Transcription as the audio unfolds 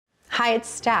Hi, it's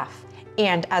Steph.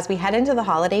 And as we head into the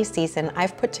holiday season,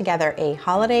 I've put together a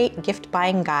holiday gift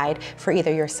buying guide for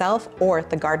either yourself or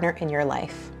the gardener in your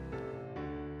life.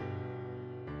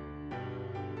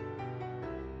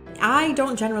 I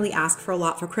don't generally ask for a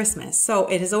lot for Christmas, so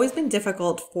it has always been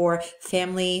difficult for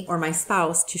family or my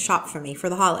spouse to shop for me for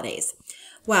the holidays.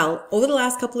 Well, over the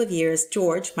last couple of years,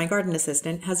 George, my garden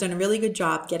assistant, has done a really good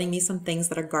job getting me some things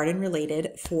that are garden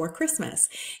related for Christmas.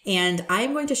 And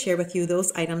I'm going to share with you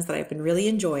those items that I've been really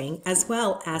enjoying, as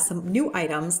well as some new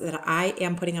items that I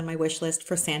am putting on my wish list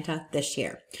for Santa this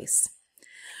year.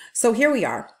 So here we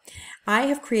are. I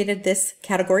have created this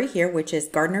category here, which is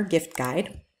Gardener Gift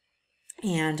Guide.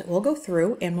 And we'll go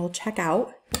through and we'll check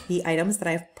out the items that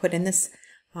I've put in this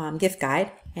gift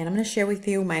guide, and I'm going to share with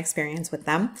you my experience with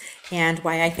them and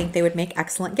why I think they would make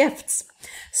excellent gifts.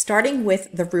 Starting with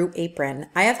the root apron.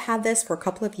 I have had this for a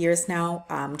couple of years now.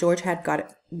 George had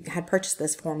purchased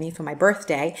this for me for my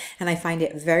birthday, and I find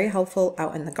it very helpful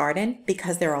out in the garden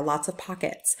because there are lots of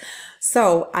pockets.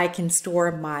 So I can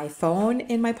store my phone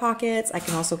in my pockets. I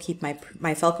can also keep my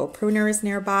Felco pruners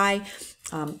nearby.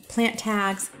 Plant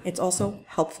tags. It's also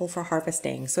helpful for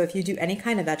harvesting. So if you do any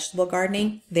kind of vegetable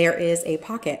gardening, there is a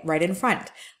pocket right in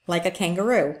front, like a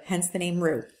kangaroo, hence the name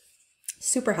Roo.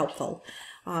 Super helpful.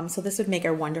 So this would make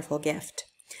a wonderful gift.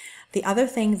 The other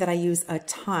thing that I use a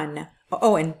ton,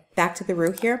 oh, and back to the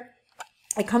Roo here,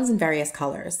 it comes in various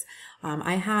colors.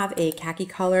 I have a khaki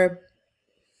color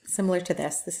similar to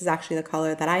this. This is actually the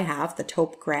color that I have, the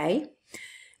taupe gray.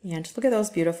 And look at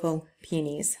those beautiful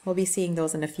peonies. We'll be seeing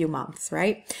those in a few months,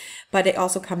 right? But it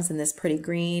also comes in this pretty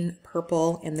green,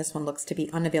 purple, and this one looks to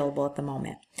be unavailable at the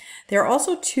moment. There are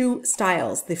also two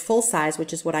styles, the full size,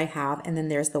 which is what I have, and then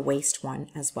there's the waist one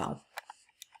as well.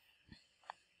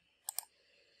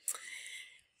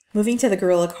 Moving to the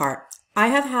Gorilla Cart. I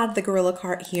have had the Gorilla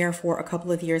Cart here for a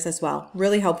couple of years as well.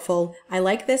 Really helpful. I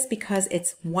like this because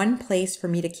it's one place for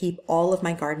me to keep all of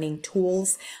my gardening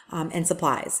tools and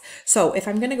supplies. So if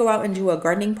I'm going to go out and do a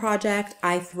gardening project,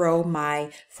 I throw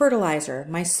my fertilizer,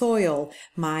 my soil,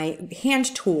 my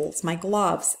hand tools, my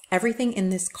gloves, everything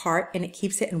in this cart, and it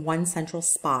keeps it in one central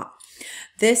spot.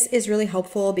 This is really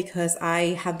helpful because I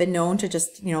have been known to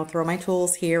just, throw my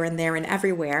tools here and there and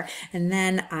everywhere, and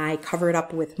then I cover it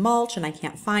up with mulch and I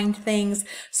can't find things.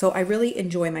 So I really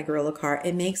enjoy my Gorilla Cart.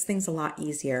 It makes things a lot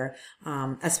easier,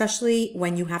 especially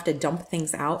when you have to dump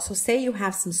things out. So say you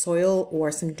have some soil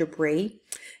or some debris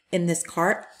in this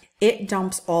cart, it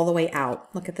dumps all the way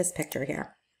out. Look at this picture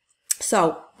here.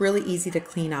 So really easy to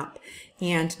clean up.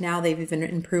 And now they've even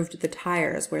improved the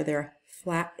tires where they're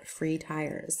flat free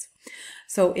tires.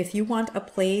 So if you want a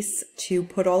place to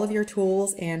put all of your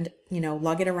tools and,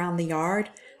 lug it around the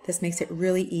yard, this makes it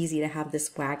really easy to have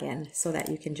this wagon so that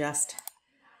you can just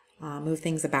move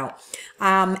things about.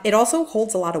 It also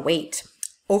holds a lot of weight.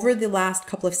 Over the last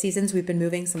couple of seasons, we've been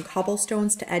moving some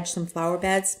cobblestones to edge some flower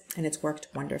beds, and it's worked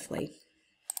wonderfully.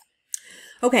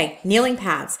 Okay, kneeling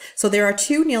pads. So there are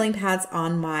two kneeling pads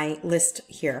on my list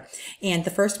here. And the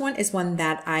first one is one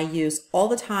that I use all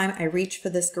the time. I reach for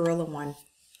this Gorilla one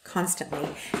constantly.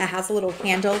 It has a little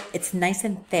handle. It's nice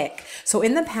and thick. So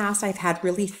in the past, I've had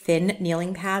really thin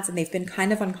kneeling pads and they've been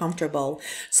kind of uncomfortable.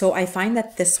 So I find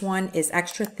that this one is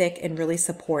extra thick and really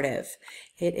supportive.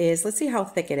 It is, let's see how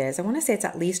thick it is. I want to say it's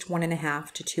at least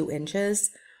 1.5 to 2 inches.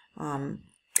 And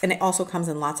it also comes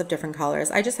in lots of different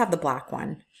colors. I just have the black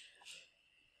one,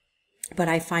 but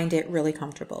I find it really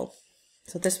comfortable.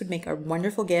 So this would make a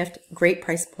wonderful gift, great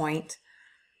price point.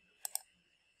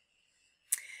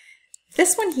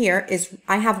 This one here is,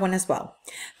 I have one as well.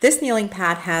 This kneeling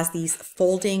pad has these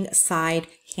folding side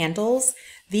handles.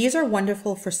 These are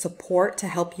wonderful for support to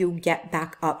help you get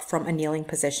back up from a kneeling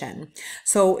position.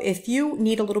 So if you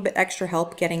need a little bit extra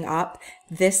help getting up,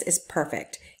 this is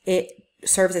perfect. It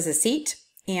serves as a seat,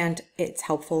 and it's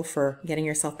helpful for getting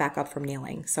yourself back up from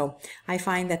kneeling. So I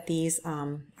find that these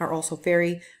are also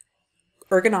very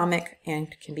ergonomic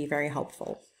and can be very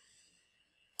helpful.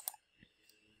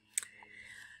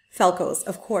 Felcos,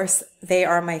 of course, they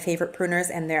are my favorite pruners,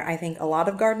 and they're, I think, a lot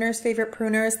of gardeners' favorite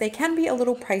pruners. They can be a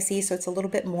little pricey, so it's a little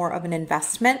bit more of an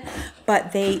investment,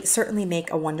 but they certainly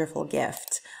make a wonderful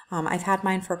gift. I've had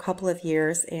mine for a couple of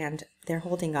years, and they're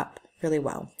holding up really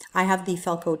well. I have the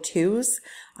Felco 2s,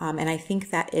 and I think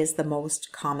that is the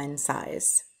most common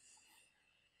size.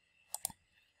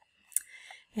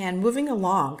 And moving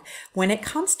along, when it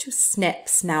comes to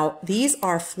snips, now these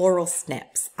are floral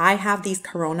snips. I have these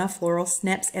Corona floral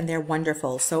snips and they're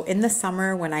wonderful. So in the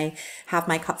summer when I have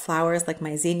my cut flowers like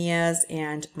my zinnias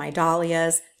and my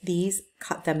dahlias, these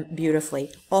cut them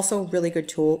beautifully. Also really good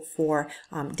tool for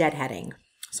deadheading.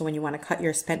 So when you want to cut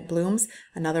your spent blooms,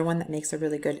 another one that makes a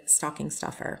really good stocking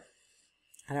stuffer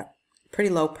at a pretty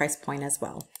low price point as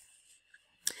well.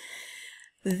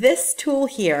 This tool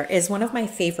here is one of my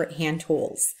favorite hand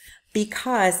tools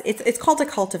because it's called a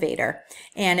cultivator,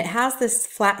 and it has this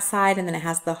flat side and then it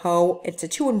has the hoe. It's a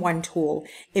 2-in-1 tool.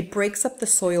 It breaks up the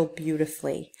soil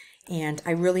beautifully, and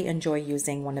I really enjoy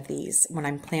using one of these when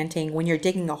I'm planting. When you're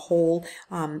digging a hole,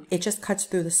 it just cuts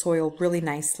through the soil really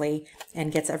nicely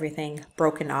and gets everything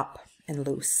broken up and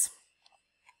loose.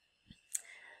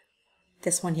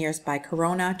 This one here is by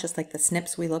Corona, just like the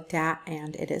snips we looked at,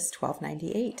 and it is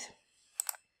 $12.98.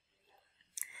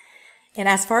 And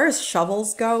as far as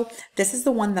shovels go, this is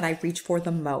the one that I reach for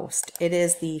the most. It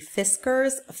is the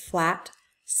Fiskars flat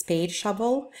spade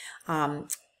shovel.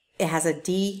 It has a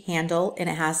D handle and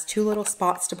it has 2 little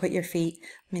spots to put your feet.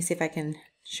 Let me see if I can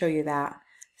show you that.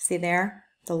 See there?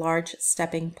 The large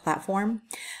stepping platform.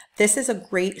 This is a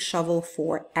great shovel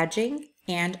for edging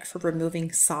and for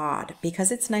removing sod.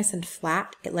 Because it's nice and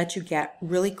flat, it lets you get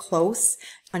really close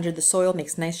under the soil,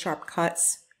 makes nice sharp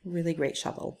cuts. Really great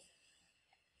shovel.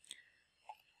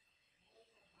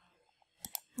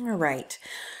 All right,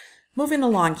 moving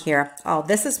along here. Oh,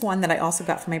 this is one that I also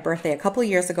got for my birthday a couple of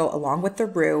years ago along with the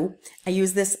rue. I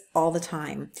use this all the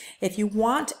time. If you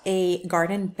want a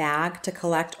garden bag to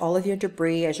collect all of your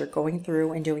debris as you're going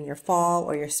through and doing your fall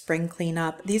or your spring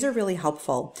cleanup, these are really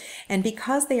helpful. And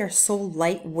because they are so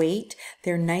lightweight,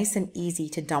 they're nice and easy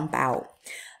to dump out.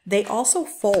 They also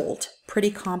fold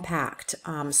pretty compact.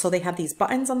 So they have these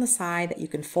buttons on the side that you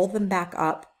can fold them back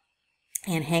up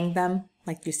and hang them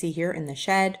like you see here in the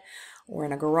shed or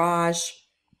in a garage.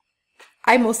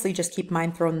 I mostly just keep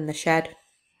mine thrown in the shed,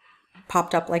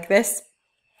 popped up like this,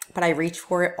 but I reach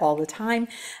for it all the time.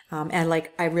 And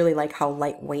I really like how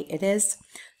lightweight it is.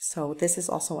 So this is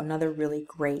also another really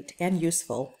great and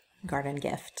useful garden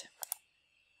gift.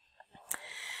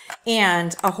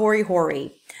 And a hori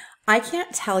hori. I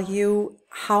can't tell you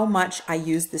how much I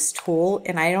use this tool,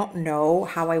 and I don't know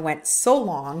how I went so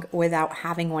long without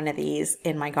having one of these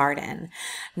in my garden.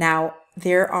 Now,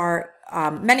 there are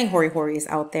many hori horis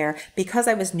out there. Because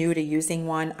I was new to using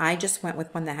one, I just went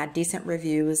with one that had decent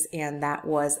reviews, and that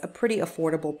was a pretty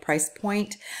affordable price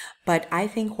point. But I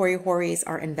think hori horis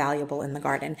are invaluable in the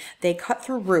garden. They cut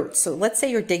through roots. So let's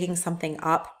say you're digging something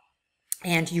up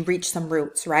and you reach some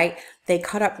roots, right? They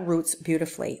cut up roots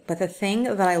beautifully. But the thing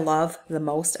that I love the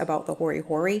most about the hori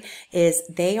hori is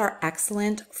they are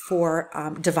excellent for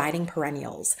dividing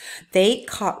perennials. They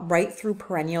cut right through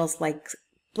perennials like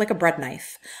a bread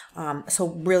knife. So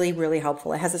really, really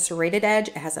helpful. It has a serrated edge.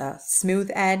 It has a smooth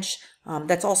edge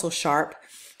that's also sharp.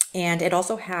 And it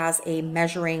also has a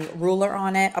measuring ruler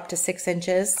on it up to 6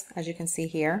 inches, as you can see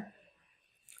here.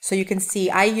 So you can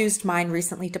see I used mine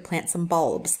recently to plant some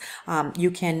bulbs. You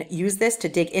can use this to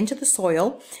dig into the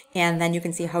soil, and then you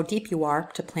can see how deep you are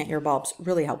to plant your bulbs.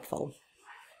 Really helpful.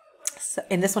 So,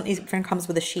 and this one even comes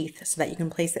with a sheath so that you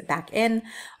can place it back in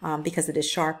because it is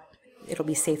sharp. It'll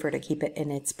be safer to keep it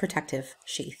in its protective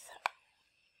sheath.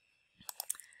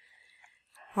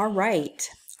 All right.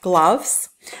 Gloves.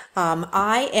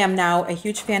 I am now a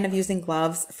huge fan of using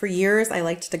gloves. For years, I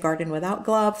liked to garden without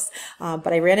gloves,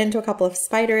 but I ran into a couple of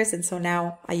spiders, and so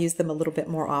now I use them a little bit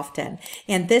more often.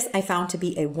 And this I found to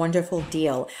be a wonderful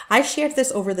deal. I shared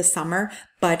this over the summer,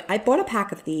 but I bought a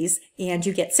pack of these, and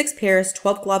you get 6 pairs,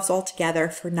 12 gloves altogether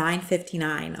for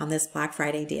 $9.59 on this Black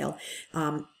Friday deal.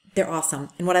 They're awesome.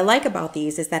 And what I like about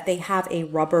these is that they have a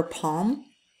rubber palm,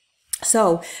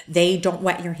 so they don't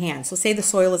wet your hands. So say the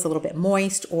soil is a little bit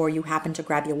moist or you happen to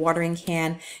grab your watering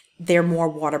can, they're more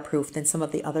waterproof than some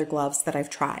of the other gloves that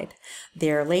I've tried.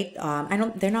 They're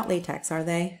they're not latex, are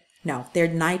they? No, they're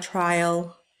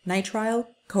nitrile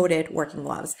coated working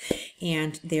gloves,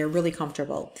 and they're really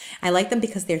comfortable. I like them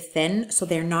because they're thin, so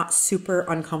they're not super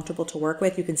uncomfortable to work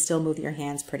with. You can still move your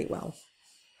hands pretty well.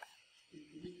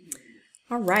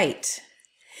 All right.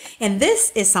 And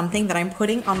this is something that I'm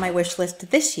putting on my wish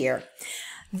list this year.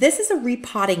 This is a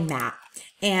repotting mat.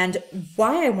 And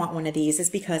why I want one of these is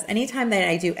because anytime that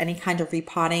I do any kind of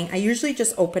repotting, I usually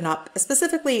just open up,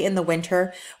 specifically in the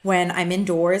winter when I'm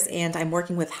indoors and I'm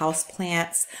working with house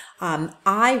plants,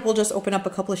 I will just open up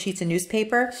a couple of sheets of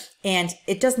newspaper, and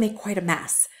it does make quite a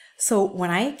mess. So when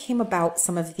I came about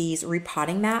some of these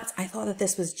repotting mats, I thought that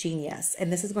this was genius,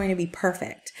 and this is going to be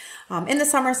perfect. In the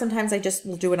summer, sometimes I just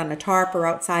will do it on a tarp or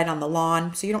outside on the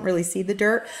lawn, so you don't really see the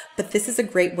dirt, but this is a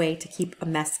great way to keep a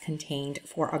mess contained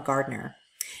for a gardener.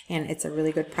 And it's a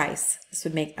really good price. This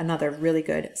would make another really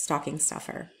good stocking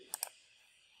stuffer.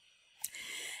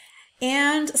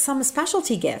 And some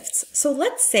specialty gifts. So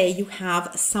let's say you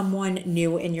have someone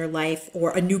new in your life,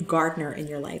 or a new gardener in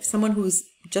your life, someone who's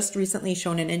just recently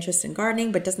shown an interest in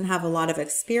gardening but doesn't have a lot of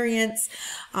experience.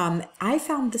 I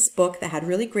found this book that had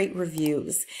really great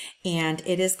reviews, and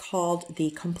it is called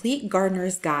The Complete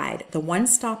Gardener's Guide, the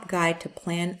one-stop guide to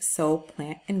plan, sow,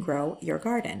 plant, and grow your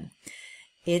garden.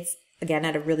 It's, again,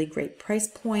 at a really great price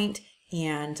point,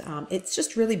 and it's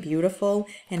just really beautiful,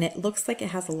 and it looks like it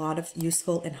has a lot of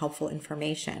useful and helpful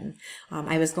information.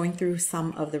 I was going through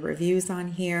some of the reviews on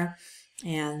here,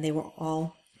 and they were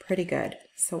all pretty good.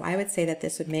 So I would say that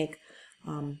this would make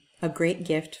a great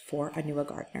gift for a newer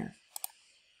gardener.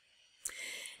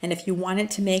 And if you wanted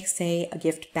to make, say, a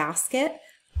gift basket,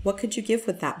 what could you give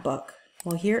with that book?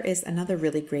 Well, here is another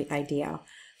really great idea.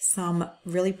 Some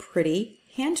really pretty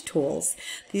hand tools.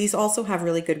 These also have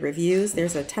really good reviews.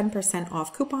 There's a 10%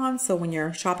 off coupon, so when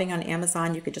you're shopping on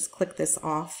Amazon, you could just click this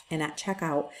off, and at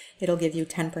checkout, it'll give you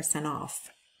 10% off.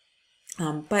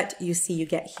 But you see, you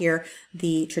get here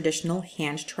the traditional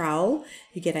hand trowel,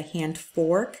 you get a hand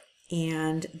fork,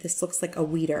 and this looks like a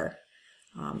weeder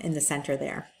in the center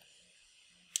there.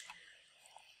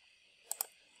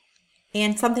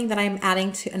 And something that I'm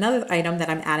adding to, another item that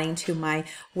I'm adding to my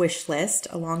wish list,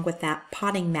 along with that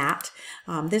potting mat.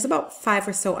 There's about 5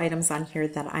 or so items on here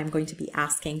that I'm going to be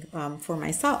asking for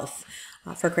myself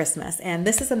for Christmas. And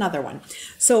this is another one.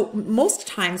 So most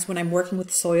times when I'm working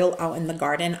with soil out in the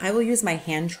garden, I will use my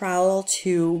hand trowel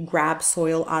to grab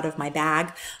soil out of my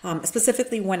bag,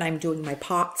 specifically when I'm doing my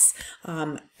pots,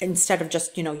 instead of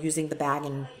just, using the bag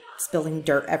and spilling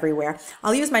dirt everywhere.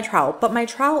 I'll use my trowel, but my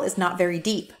trowel is not very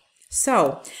deep.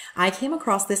 So I came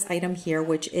across this item here,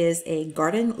 which is a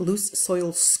garden loose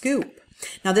soil scoop.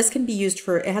 Now this can be used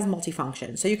for, it has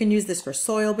multifunction. So you can use this for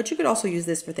soil, but you could also use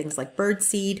this for things like bird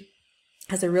seed. It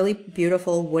has a really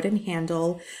beautiful wooden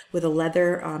handle with a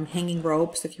leather hanging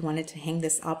rope. So if you wanted to hang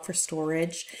this up for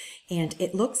storage, and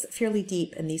it looks fairly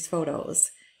deep in these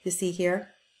photos. You see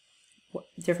here? What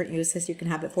different uses you can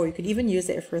have it for. You could even use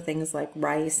it for things like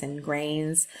rice and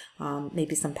grains,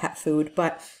 maybe some pet food,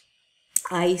 but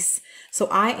ice. So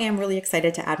I am really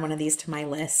excited to add one of these to my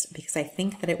list because I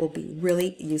think that it will be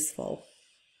really useful.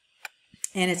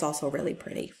 And it's also really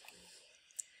pretty.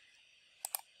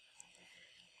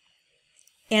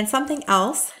 And something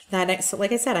else that, so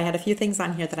like I said, I had a few things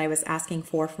on here that I was asking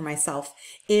for myself,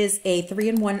 is a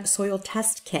 3-in-1 soil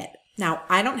test kit. Now,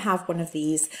 I don't have one of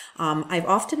these. I've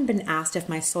often been asked if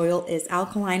my soil is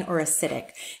alkaline or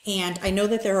acidic, and I know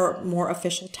that there are more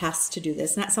official tests to do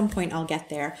this, and at some point I'll get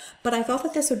there, but I thought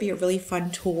that this would be a really fun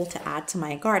tool to add to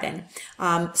my garden.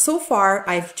 So far,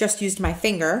 I've just used my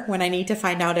finger. When I need to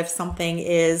find out if something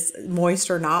is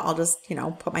moist or not, I'll just,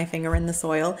 put my finger in the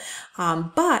soil.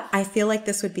 But I feel like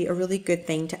this would be a really good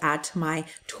thing to add to my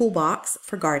toolbox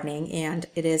for gardening, and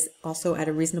it is also at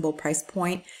a reasonable price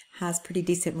point, has pretty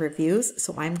decent reviews,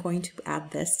 so I'm going to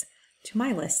add this to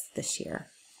my list this year.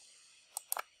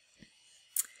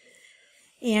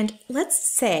 And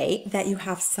let's say that you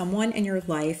have someone in your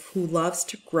life who loves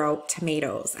to grow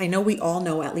tomatoes. I know we all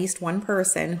know at least one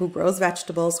person who grows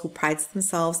vegetables, who prides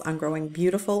themselves on growing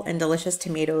beautiful and delicious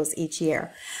tomatoes each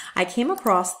year. I came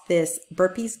across this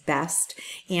Burpee's Best,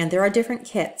 and there are different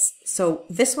kits. So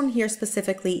this one here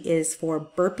specifically is for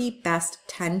Burpee Best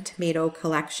 10 Tomato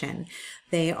Collection.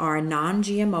 They are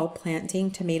non-GMO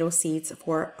planting tomato seeds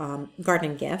for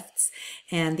garden gifts,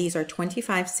 and these are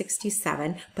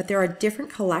 $25.67, but there are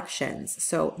different collections.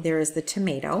 So there is the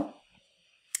tomato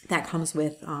that comes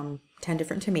with 10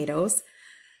 different tomatoes.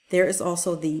 There is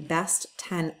also the Best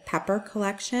 10 Pepper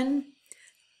Collection,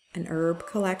 an herb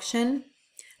collection,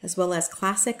 as well as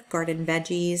classic garden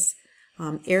veggies,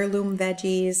 heirloom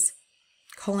veggies,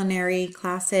 culinary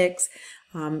classics,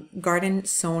 garden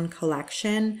sown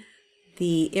collection,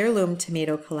 the heirloom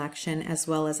tomato collection, as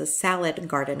well as a salad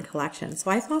garden collection. So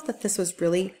I thought that this was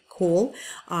really cool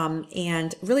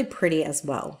and really pretty as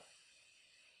well.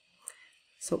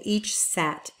 So each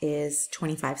set is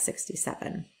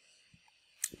 $25.67.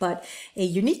 But a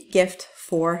unique gift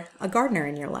for a gardener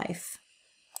in your life.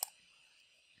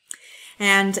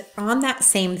 And on that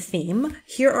same theme,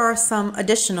 here are some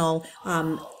additional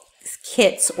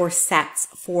kits or sets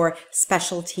for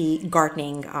specialty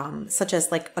gardening, such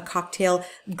as like a cocktail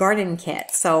garden kit.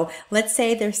 So let's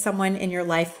say there's someone in your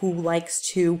life who likes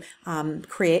to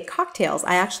create cocktails.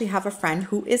 I actually have a friend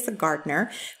who is a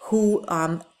gardener who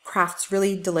crafts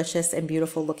really delicious and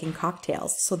beautiful looking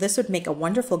cocktails. So this would make a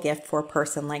wonderful gift for a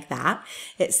person like that.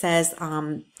 It says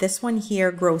this one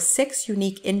here, grow 6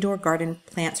 unique indoor garden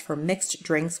plants for mixed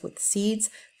drinks with seeds,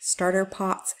 starter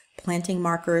pots, planting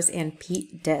markers, and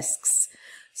peat discs.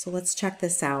 So let's check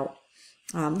this out.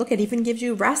 Look, it even gives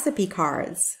you recipe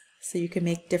cards. So you can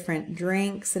make different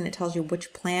drinks, and it tells you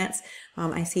which plants.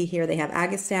 I see here they have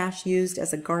agastache used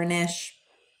as a garnish,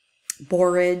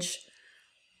 borage.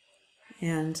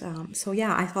 And so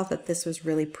yeah, I thought that this was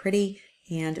really pretty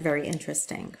and very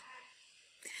interesting.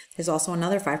 There's also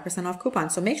another 5% off coupon.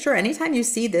 So make sure anytime you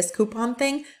see this coupon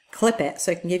thing, clip it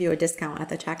so it can give you a discount at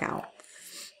the checkout.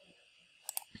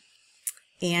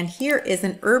 And here is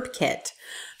an herb kit.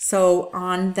 So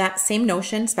on that same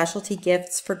notion, specialty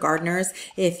gifts for gardeners,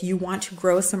 if you want to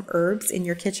grow some herbs in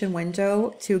your kitchen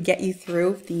window to get you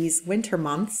through these winter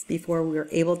months before we're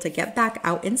able to get back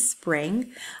out in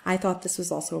spring, I thought this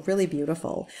was also really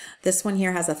beautiful. This one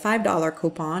here has a $5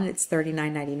 coupon. It's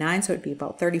 $39.99, so it'd be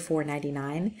about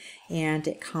 $34.99. And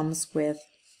it comes with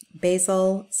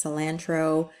basil,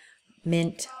 cilantro,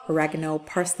 mint, oregano,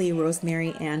 parsley,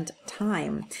 rosemary, and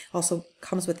thyme. Also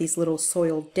comes with these little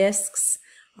soil discs,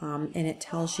 and it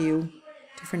tells you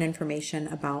different information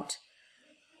about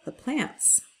the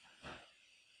plants.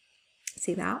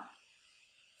 See that?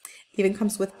 Even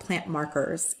comes with plant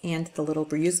markers and the little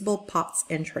reusable pots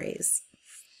and trays.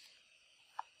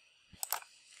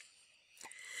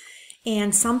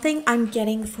 And something I'm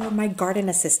getting for my garden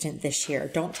assistant this year.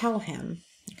 Don't tell him.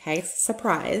 Okay, it's a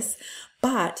surprise.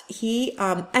 But he,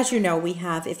 as you know, we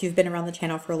have, if you've been around the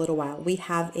channel for a little while, we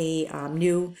have a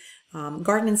new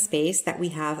garden space that we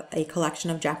have a collection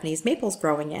of Japanese maples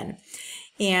growing in.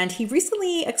 And he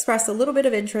recently expressed a little bit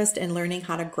of interest in learning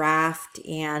how to graft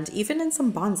and even in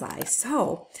some bonsai.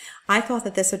 So I thought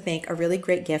that this would make a really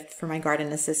great gift for my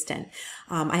garden assistant.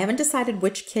 I haven't decided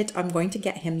which kit I'm going to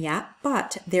get him yet,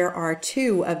 but there are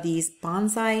 2 of these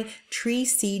bonsai tree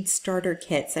seed starter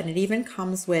kits. And it even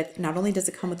comes with, not only does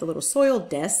it come with a little soil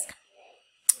disc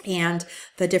and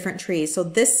the different trees. So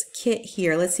this kit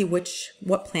here, let's see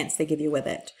what plants they give you with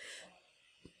it.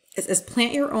 It says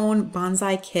plant your own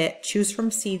bonsai kit. Choose from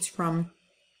seeds from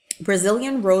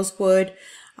Brazilian rosewood,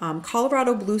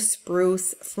 Colorado blue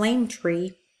spruce, flame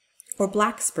tree, or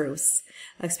black spruce.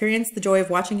 Experience the joy of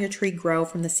watching your tree grow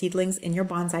from the seedlings in your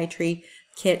bonsai tree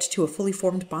kit to a fully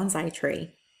formed bonsai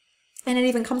tree. And it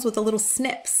even comes with the little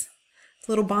snips,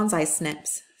 little bonsai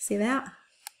snips. See that?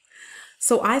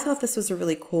 So I thought this was a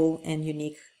really cool and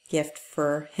unique gift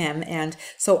for him. And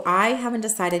so I haven't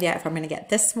decided yet if I'm going to get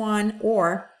this one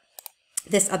or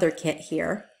this other kit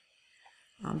here.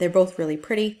 They're both really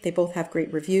pretty. They both have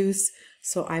great reviews.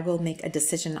 So I will make a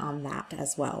decision on that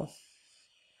as well.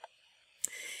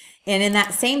 And in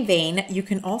that same vein, you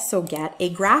can also get a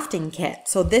grafting kit.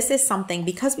 So this is something,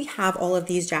 because we have all of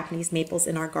these Japanese maples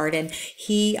in our garden,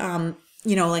 he,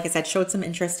 you know, like I said, showed some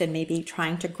interest in maybe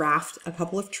trying to graft a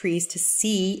couple of trees to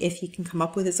see if he can come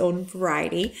up with his own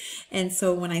variety. And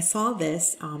so when I saw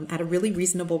this at a really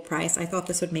reasonable price, I thought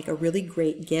this would make a really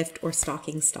great gift or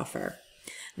stocking stuffer.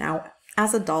 Now,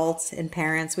 as adults and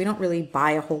parents, we don't really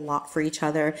buy a whole lot for each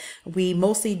other. We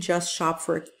mostly just shop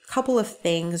for a couple of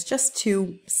things just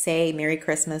to say Merry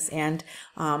Christmas and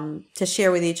to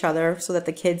share with each other so that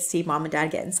the kids see mom and dad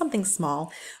getting something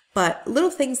small. But little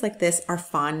things like this are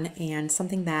fun and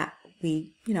something that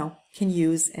we, you know, can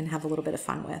use and have a little bit of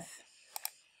fun with.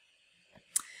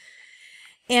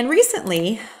 And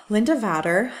recently, Linda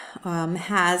Vader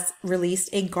has released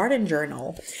a garden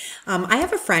journal. I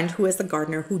have a friend who is a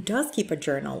gardener who does keep a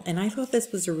journal, and I thought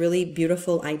this was a really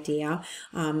beautiful idea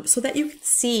so that you can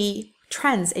see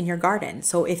trends in your garden.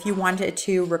 So if you wanted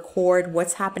to record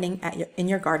what's happening in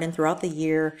your garden throughout the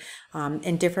year,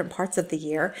 in different parts of the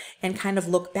year, and kind of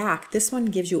look back, this one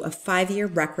gives you a 5-year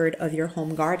record of your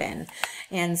home garden.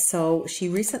 And so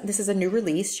this is a new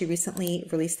release. She recently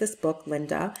released this book,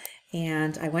 Linda,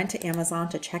 and I went to Amazon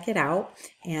to check it out.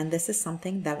 And this is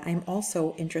something that I'm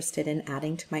also interested in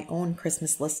adding to my own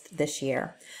Christmas list this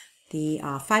year. The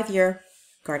 5-year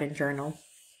garden journal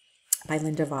by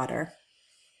Linda Vader.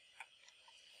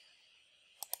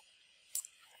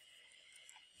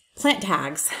 Plant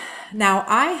tags. Now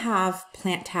I have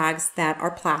plant tags that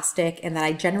are plastic and that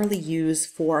I generally use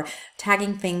for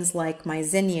tagging things like my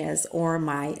zinnias or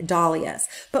my dahlias.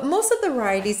 But most of the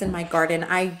varieties in my garden,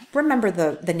 I remember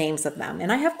the names of them,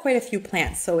 and I have quite a few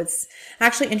plants. So it's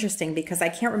actually interesting because I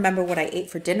can't remember what I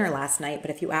ate for dinner last night, but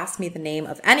if you ask me the name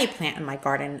of any plant in my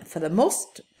garden, for the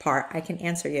most part, I can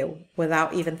answer you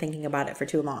without even thinking about it for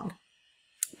too long.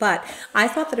 But I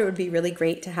thought that it would be really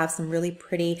great to have some really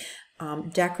pretty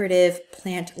decorative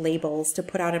plant labels to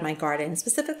put out in my garden,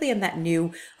 specifically in that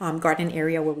new garden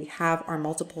area where we have our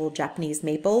multiple Japanese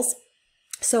maples.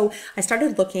 So I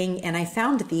started looking and I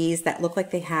found these that look like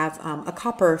they have a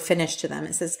copper finish to them.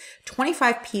 It says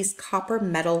 25-piece copper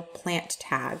metal plant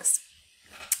tags.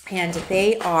 And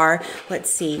they are, let's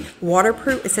see,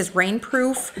 waterproof. It says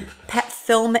rainproof, pet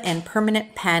film and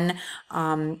permanent pen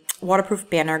waterproof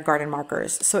banner garden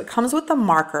markers. So it comes with the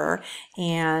marker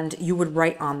and you would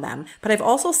write on them. But I've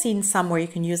also seen some where you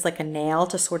can use like a nail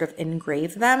to sort of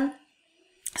engrave them.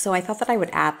 So I thought that I would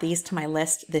add these to my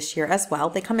list this year as well.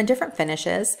 They come in different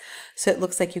finishes. So it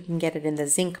looks like you can get it in the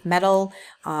zinc metal,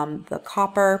 the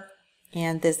copper,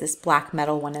 and there's this black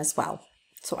metal one as well.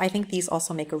 So I think these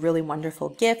also make a really wonderful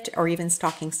gift or even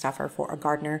stocking stuffer for a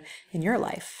gardener in your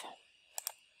life.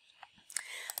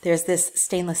 There's this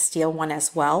stainless steel one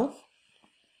as well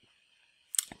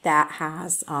that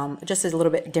has just a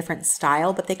little bit different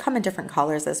style, but they come in different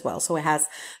colors as well. So it has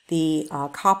the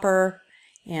copper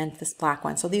and this black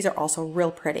one. So these are also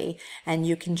real pretty, and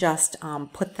you can just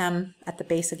put them at the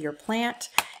base of your plant.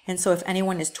 And so if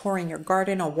anyone is touring your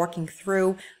garden or walking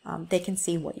through, they can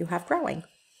see what you have growing.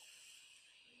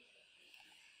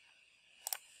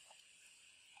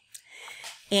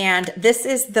 And this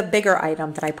is the bigger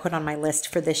item that I put on my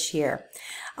list for this year.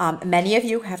 Many of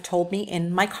you have told me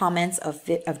in my comments of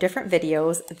different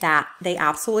videos that they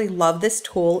absolutely love this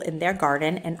tool in their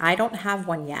garden, and I don't have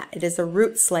one yet. It is a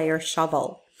root slayer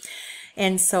shovel.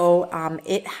 And so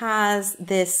it has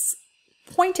this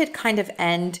pointed kind of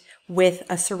end with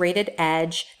a serrated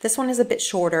edge. This one is a bit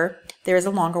shorter. There is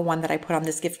a longer one that I put on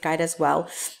this gift guide as well.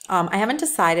 I haven't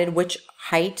decided which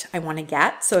height I want to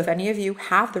get. So if any of you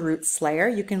have the root slayer,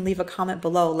 you can leave a comment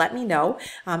below. Let me know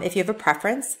if you have a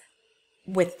preference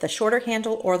with the shorter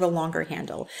handle or the longer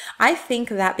handle. I think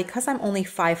that because I'm only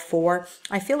 5'4",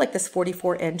 I feel like this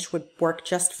 44-inch would work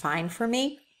just fine for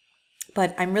me.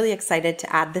 But I'm really excited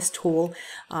to add this tool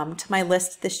to my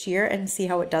list this year and see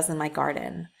how it does in my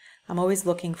garden. I'm always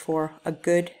looking for a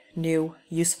good, new,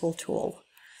 useful tool.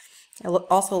 It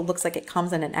also looks like it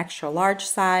comes in an extra large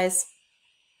size,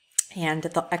 and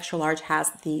the extra large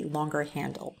has the longer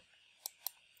handle.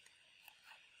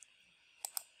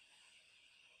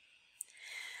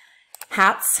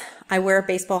 Hats. I wear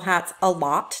baseball hats a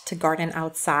lot to garden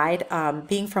outside.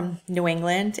 Being from New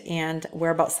England, and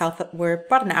we're about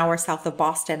an hour south of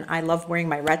Boston, I love wearing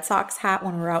my Red Sox hat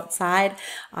when we're outside.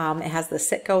 It has the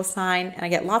Citgo sign, and I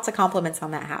get lots of compliments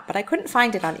on that hat, but I couldn't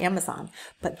find it on Amazon.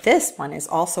 But this one is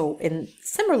also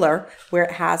similar, where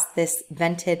it has this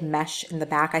vented mesh in the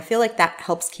back. I feel like that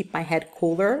helps keep my head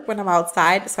cooler when I'm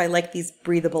outside, so I like these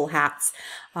breathable hats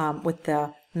with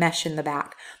the mesh in the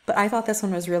back. But I thought this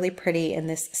one was really pretty in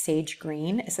this sage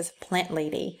green. It says Plant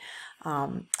Lady.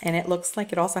 And it looks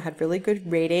like it also had really good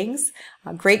ratings.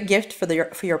 A great gift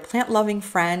for your plant-loving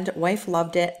friend. Wife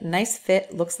loved it. Nice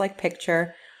fit. Looks like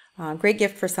picture. Great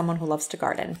gift for someone who loves to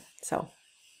garden.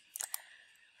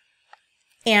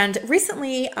 And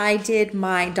recently I did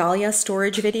my dahlia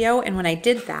storage video, and when I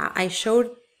did that, I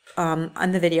showed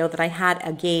on the video that I had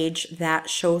a gauge that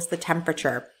shows the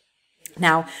temperature.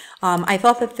 Now, I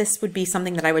thought that this would be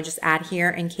something that I would just add here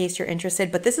in case you're interested,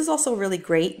 but this is also really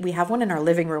great. We have one in our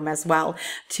living room as well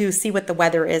to see what the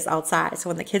weather is outside. So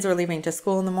when the kids are leaving to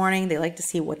school in the morning, they like to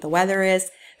see what the weather is.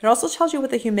 It also tells you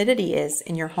what the humidity is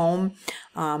in your home.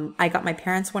 I got my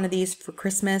parents one of these for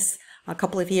Christmas a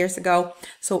couple of years ago.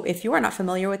 So if you are not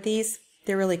familiar with these,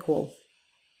 they're really cool.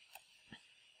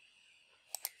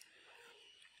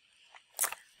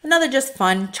 Another just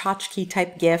fun tchotchke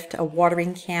type gift, a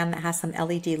watering can that has some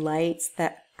LED lights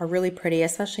that are really pretty,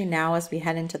 especially now as we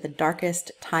head into the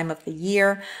darkest time of the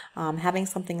year. Having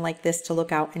something like this to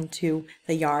look out into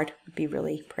the yard would be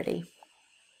really pretty.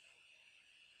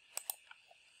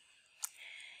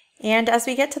 And as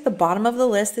we get to the bottom of the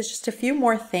list, there's just a few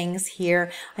more things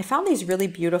here. I found these really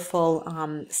beautiful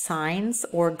signs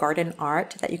or garden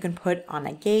art that you can put on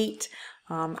a gate.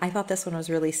 I thought this one was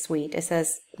really sweet. It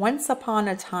says, "Once upon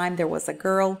a time there was a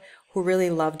girl who really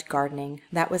loved gardening.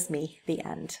 That was me, the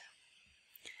end."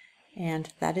 And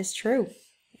that is true.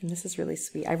 And this is really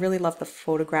sweet. I really love the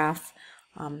photograph.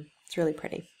 It's really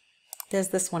pretty.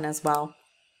 There's this one as well.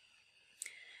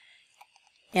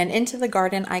 "And into the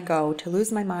garden I go to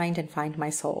lose my mind and find my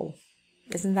soul."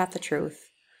 Isn't that the truth?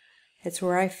 It's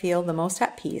where I feel the most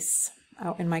at peace,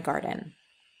 out in my garden.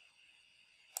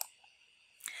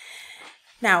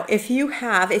 Now, if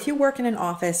you work in an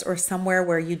office or somewhere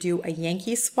where you do a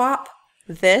Yankee swap,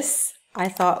 this I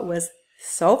thought was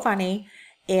so funny.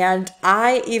 And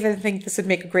I even think this would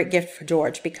make a great gift for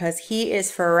George because he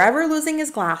is forever losing his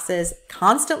glasses,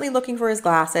 constantly looking for his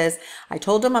glasses. I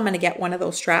told him I'm going to get one of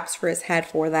those straps for his head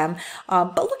for them.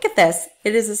 But look at this.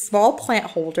 It is a small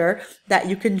plant holder that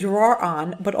you can draw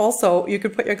on, but also you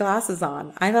could put your glasses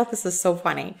on. I thought this was so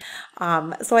funny.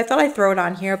 So I thought I'd throw it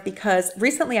on here because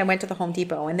recently I went to the Home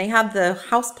Depot and they have the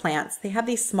house plants. They have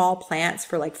these small plants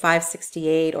for like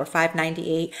 $5.68 or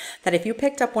 $5.98 that if you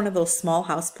picked up one of those small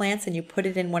house plants and you put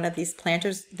it in one of these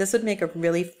planters, this would make a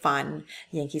really fun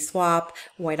Yankee Swap,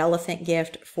 white elephant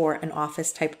gift for an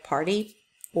office type party,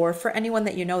 or for anyone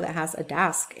that you know that has a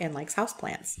desk and likes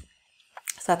houseplants.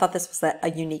 So I thought this was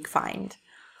a unique find.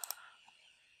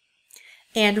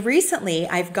 And recently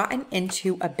I've gotten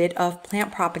into a bit of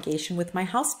plant propagation with my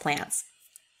houseplants.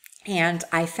 And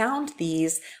I found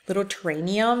these little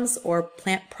terrariums or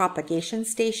plant propagation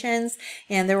stations,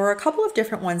 and there were a couple of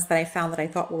different ones that I found that I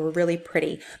thought were really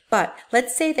pretty. But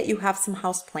let's say that you have some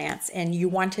houseplants and you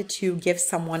wanted to give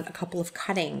someone a couple of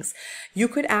cuttings. You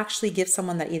could actually give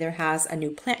someone that either has a new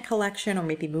plant collection or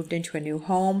maybe moved into a new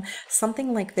home.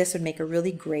 Something like this would make a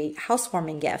really great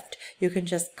housewarming gift. You can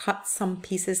just cut some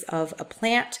pieces of a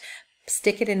plant,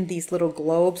 stick it in these little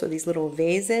globes or these little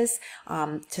vases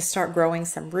to start growing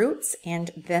some roots, and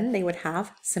then they would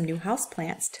have some new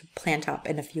houseplants to plant up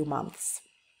in a few months.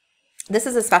 This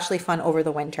is especially fun over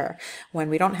the winter when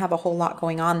we don't have a whole lot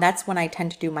going on. That's when I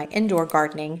tend to do my indoor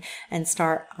gardening and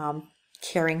start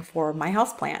caring for my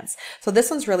houseplants. So this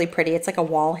one's really pretty. It's like a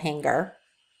wall hanger,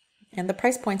 and the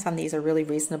price points on these are really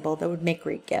reasonable. That would make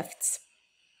great gifts.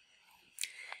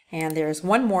 And there's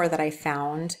one more that I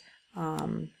found.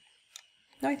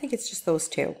 No, I think it's just those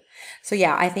two. So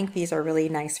yeah, I think these are really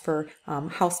nice for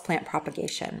houseplant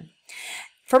propagation.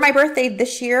 For my birthday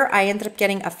this year, I ended up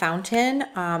getting a fountain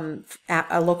at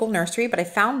a local nursery, but I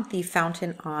found the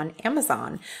fountain on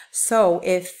Amazon. So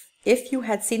if you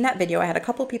had seen that video, I had a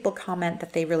couple people comment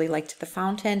that they really liked the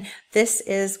fountain. This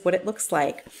is what it looks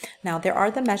like. Now there are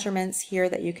the measurements here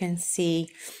that you can see.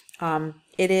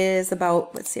 It is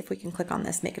about, let's see if we can click on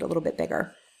this, make it a little bit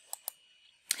bigger.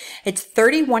 It's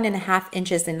 31.5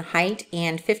 inches in height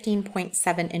and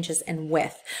 15.7 inches in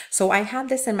width. So I had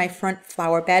this in my front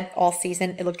flower bed all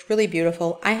season. It looked really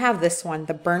beautiful. I have this one,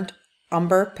 the burnt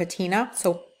umber patina.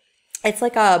 So it's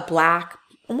like a black,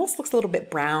 almost looks a little bit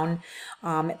brown,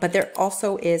 but there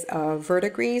also is a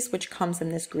verdigris, which comes in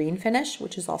this green finish,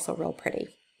 which is also real pretty.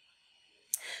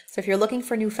 So if you're looking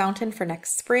for a new fountain for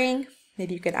next spring,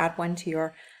 maybe you could add one to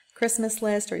your Christmas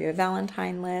list or your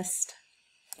Valentine list.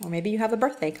 Or maybe you have a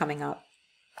birthday coming up.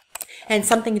 And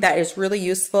something that is really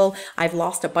useful, I've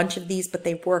lost a bunch of these, but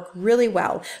they work really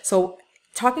well. So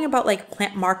talking about like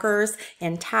plant markers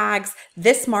and tags,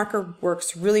 this marker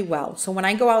works really well. So when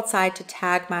I go outside to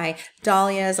tag my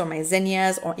dahlias or my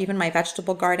zinnias or even my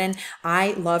vegetable garden,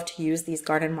 I love to use these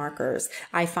garden markers.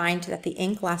 I find that the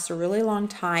ink lasts a really long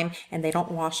time and they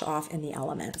don't wash off in the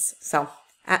elements. So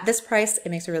at this price, it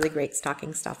makes a really great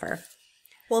stocking stuffer.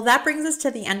 Well, that brings us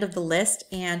to the end of the list,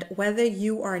 and whether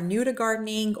you are new to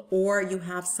gardening or you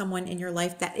have someone in your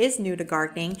life that is new to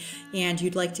gardening and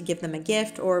you'd like to give them a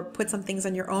gift or put some things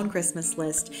on your own Christmas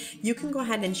list, you can go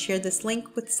ahead and share this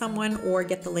link with someone or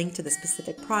get the link to the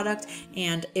specific product,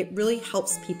 and it really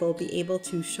helps people be able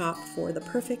to shop for the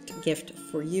perfect gift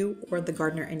for you or the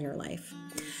gardener in your life.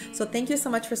 So thank you so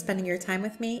much for spending your time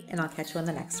with me, and I'll catch you on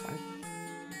the next one.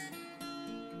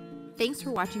 Thanks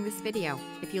for watching this video.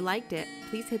 If you liked it,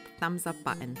 please hit the thumbs up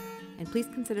button, and please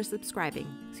consider subscribing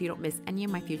so you don't miss any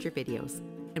of my future videos,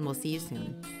 and we'll see you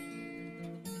soon.